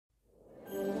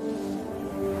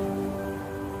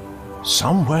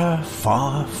Somewhere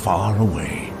far, far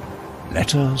away,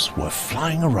 letters were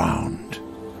flying around.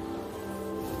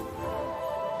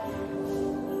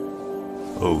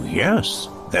 Oh yes,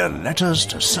 they're letters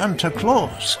to Santa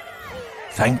Claus.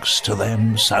 Thanks to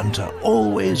them, Santa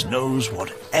always knows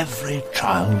what every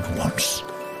child wants.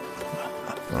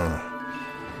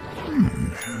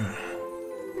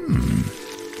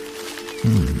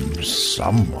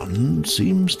 Someone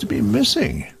seems to be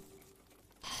missing.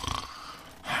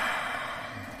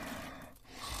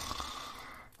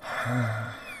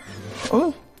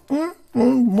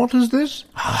 What is this?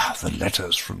 The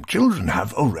letters from children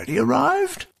have already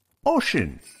arrived.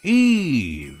 Oisin,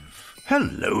 Aoibh.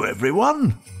 Hello,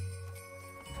 everyone.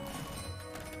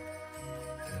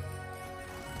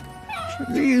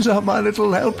 These are my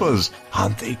little helpers.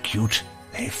 Aren't they cute?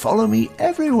 They follow me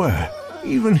everywhere,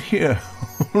 even here.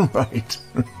 Right.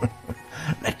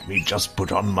 Let me just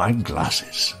put on my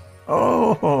glasses.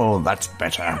 Oh, that's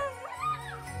better.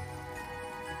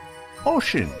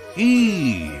 Oisin,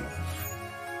 Aoibh.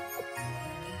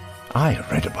 I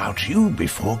read about you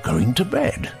before going to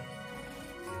bed.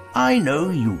 I know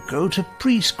you go to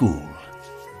preschool.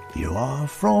 You are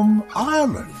from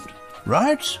Ireland,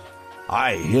 right?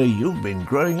 I hear you've been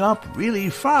growing up really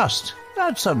fast.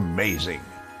 That's amazing.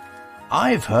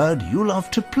 I've heard you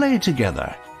love to play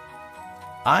together.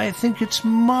 I think it's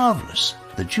marvelous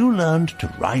that you learned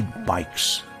to ride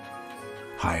bikes.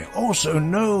 I also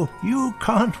know you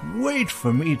can't wait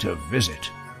for me to visit.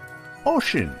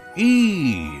 Oisin,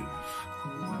 Aoibh.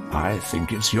 I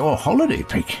think it's your holiday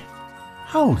pic.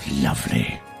 How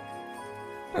lovely.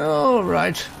 All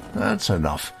right, that's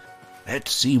enough.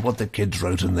 Let's see what the kids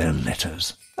wrote in their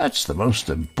letters. That's the most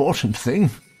important thing.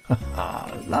 La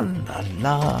la la,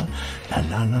 la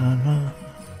la la la.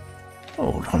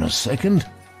 Hold on a second.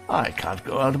 I can't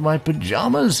go out of my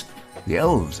pajamas. The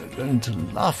elves are going to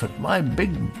laugh at my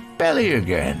big belly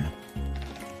again.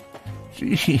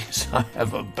 Jeez, I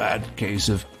have a bad case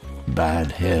of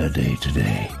bad hair day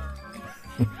today.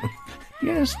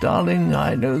 Yes, darling,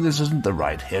 I know this isn't the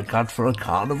right haircut for a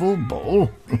carnival ball.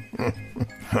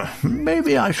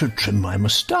 Maybe I should trim my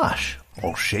moustache,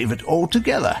 or shave it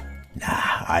altogether.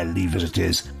 Nah, I'll leave it as it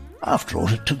is. After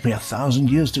all, it took me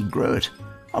 1,000 years to grow it.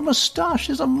 A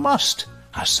moustache is a must.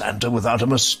 A Santa without a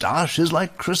moustache is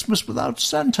like Christmas without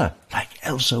Santa, like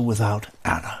Elsa without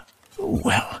Anna.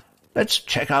 Well, let's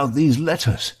check out these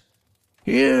letters.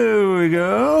 Here we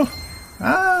go.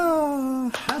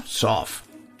 Hats off.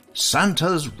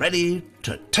 Santa's ready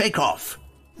to take off.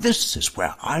 This is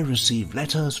where I receive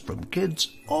letters from kids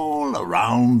all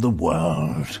around the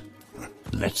world.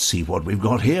 Let's see what we've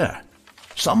got here.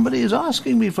 Somebody is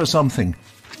asking me for something.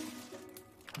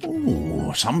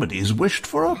 Oh, somebody's wished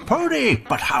for a pony.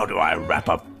 But how do I wrap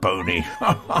a pony?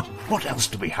 What else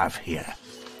do we have here?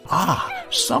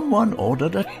 Someone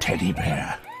ordered a teddy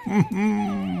bear.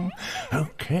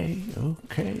 Okay.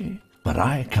 But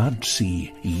I can't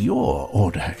see your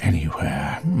order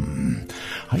anywhere.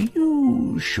 Are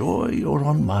you sure you're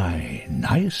on my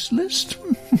nice list?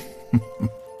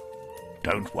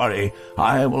 Don't worry,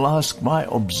 I will ask my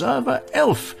observer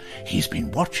Elf. He's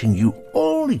been watching you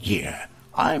all year.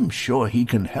 I'm sure he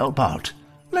can help out.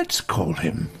 Let's call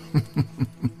him.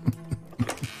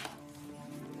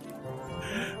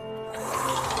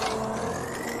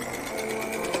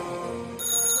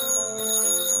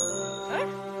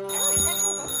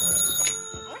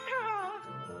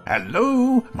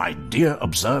 Hello, my dear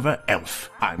observer Elf.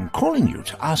 I'm calling you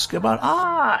to ask about...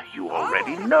 you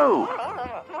already know.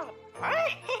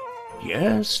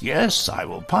 Yes, I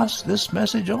will pass this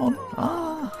message on.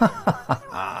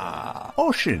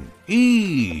 Oisin,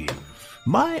 Aoibh.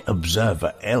 My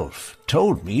observer Elf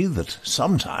told me that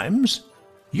sometimes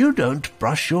you don't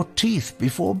brush your teeth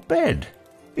before bed.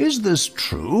 Is this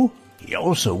true? He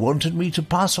also wanted me to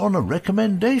pass on a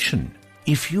recommendation.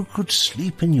 If you could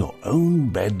sleep in your own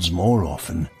beds more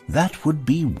often, that would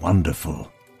be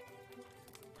wonderful.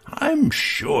 I'm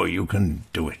sure you can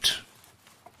do it.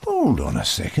 Hold on a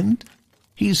second.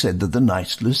 He said that the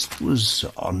night list was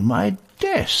on my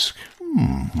desk.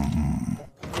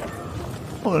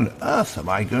 What on earth am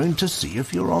I going to see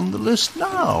if you're on the list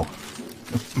now?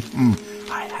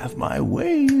 I have my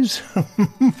ways.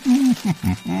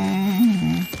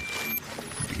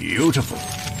 Beautiful.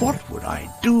 What would I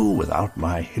do without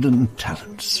my hidden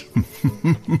talents?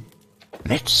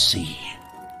 Let's see.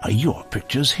 Are your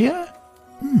pictures here?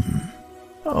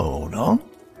 Hold on.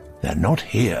 They're not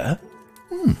here.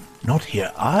 Not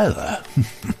here either.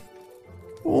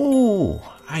 Oh,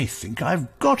 I think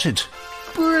I've got it.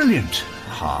 Brilliant.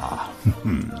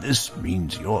 This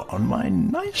means you're on my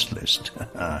nice list.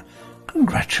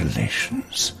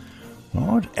 Congratulations.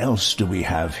 What else do we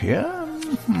have here?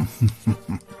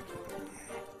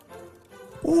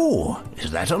 Oh,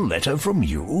 is that a letter from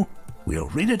you? We'll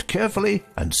read it carefully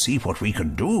and see what we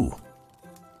can do.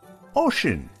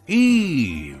 Oisin,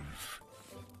 Aoibh.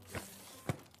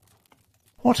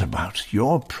 What about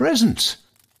your presents?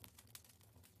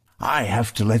 I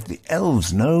have to let the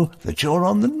elves know that you're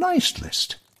on the nice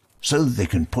list, so they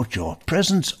can put your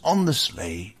presents on the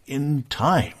sleigh in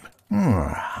time.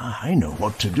 I know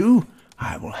what to do.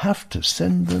 I will have to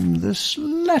send them this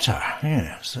letter.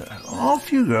 Yes,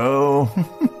 off you go.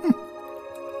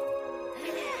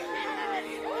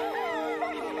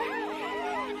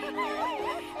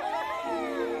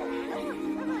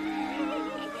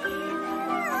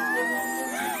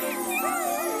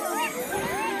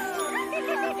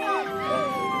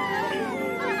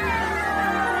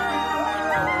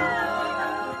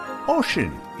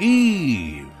 Oisin,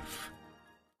 Aoibh.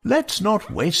 Let's not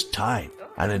waste time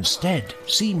and instead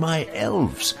see my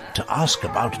elves to ask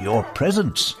about your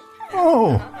presents.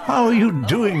 Oh, how are you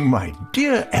doing, my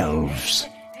dear elves?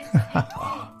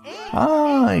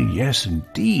 Ah, yes,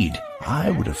 indeed.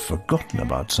 I would have forgotten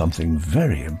about something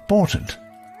very important.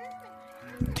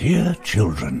 Dear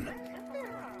children,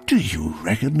 do you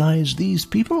recognize these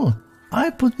people? I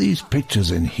put these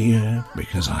pictures in here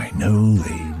because I know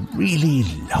they really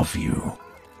love you.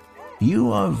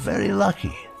 You are very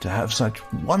lucky to have such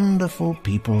wonderful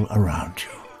people around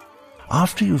you.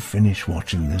 After you finish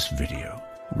watching this video,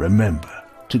 remember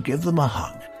to give them a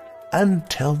hug and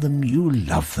tell them you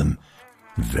love them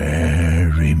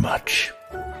very much.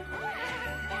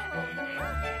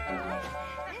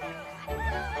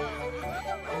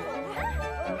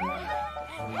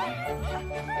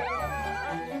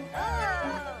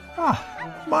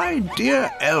 Ah, my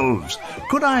dear elves,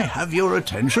 could I have your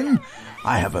attention?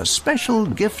 I have a special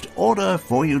gift order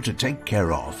for you to take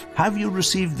care of. Have you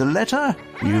received the letter?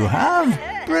 You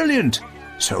have? Brilliant!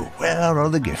 So where are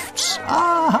the gifts?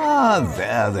 Ah,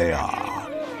 there they are.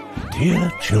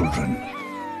 Dear children,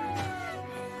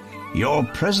 your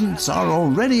presents are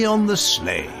already on the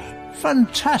sleigh.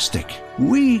 Fantastic!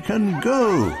 We can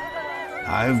go.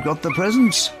 I've got the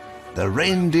presents. The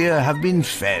reindeer have been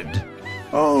fed.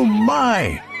 Oh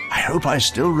my! I hope I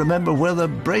still remember where the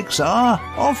brakes are.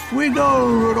 Off we go,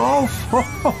 Rudolph! Ho,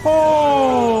 ho,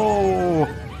 ho!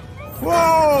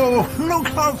 Whoa! Look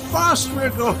how fast we're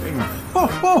going! Ho,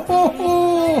 ho, ho,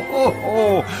 ho, ho,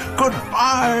 ho.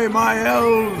 Goodbye, my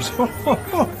elves! Ho, ho,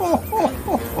 ho, ho, ho,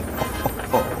 ho,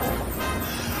 ho.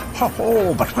 Ho,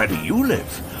 ho, but where do you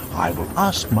live? I will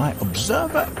ask my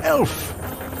observer elf.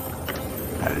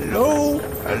 Hello,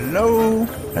 hello,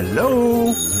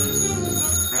 hello.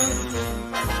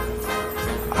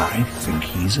 I think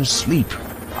he's asleep.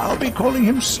 I'll be calling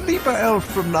him Sleeper Elf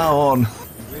from now on.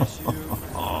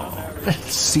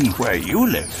 Let's see where you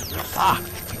live. Ah,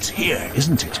 it's here,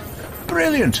 isn't it?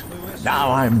 Brilliant!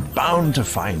 Now I'm bound to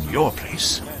find your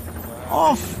place.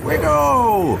 Off we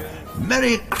go!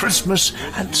 Merry Christmas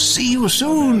and see you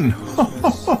soon!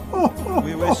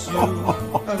 We wish you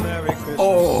a Merry Christmas.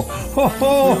 We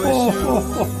wish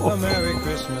you a Merry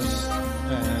Christmas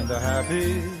and a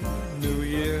Happy New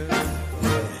Year.